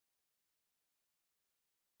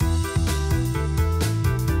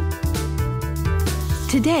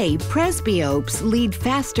Today, presbyopes lead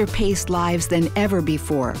faster-paced lives than ever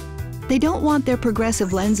before. They don't want their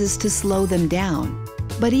progressive lenses to slow them down.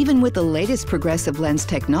 But even with the latest progressive lens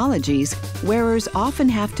technologies, wearers often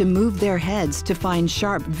have to move their heads to find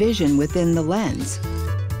sharp vision within the lens.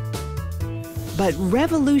 But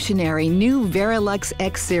revolutionary new Varilux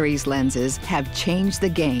X Series lenses have changed the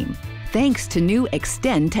game, thanks to new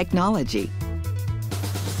Extend technology.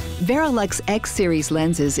 Varilux X Series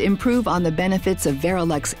lenses improve on the benefits of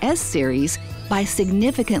Varilux S Series by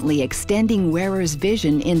significantly extending wearers'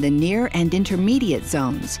 vision in the near and intermediate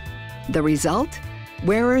zones. The result?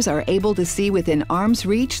 Wearers are able to see within arm's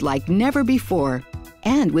reach like never before,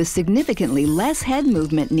 and with significantly less head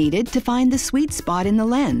movement needed to find the sweet spot in the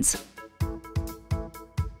lens.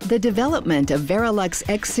 The development of Varilux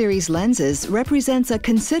X Series lenses represents a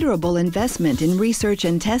considerable investment in research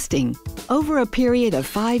and testing. Over a period of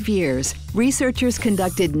 5 years, researchers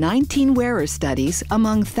conducted 19 wearer studies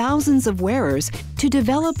among thousands of wearers to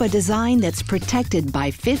develop a design that's protected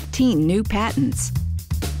by 15 new patents.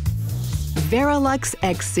 Varilux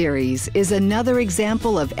X Series is another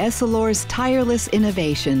example of Essilor's tireless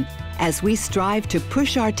innovation as we strive to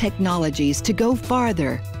push our technologies to go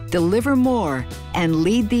farther, deliver more, and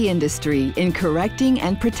lead the industry in correcting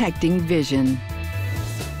and protecting vision.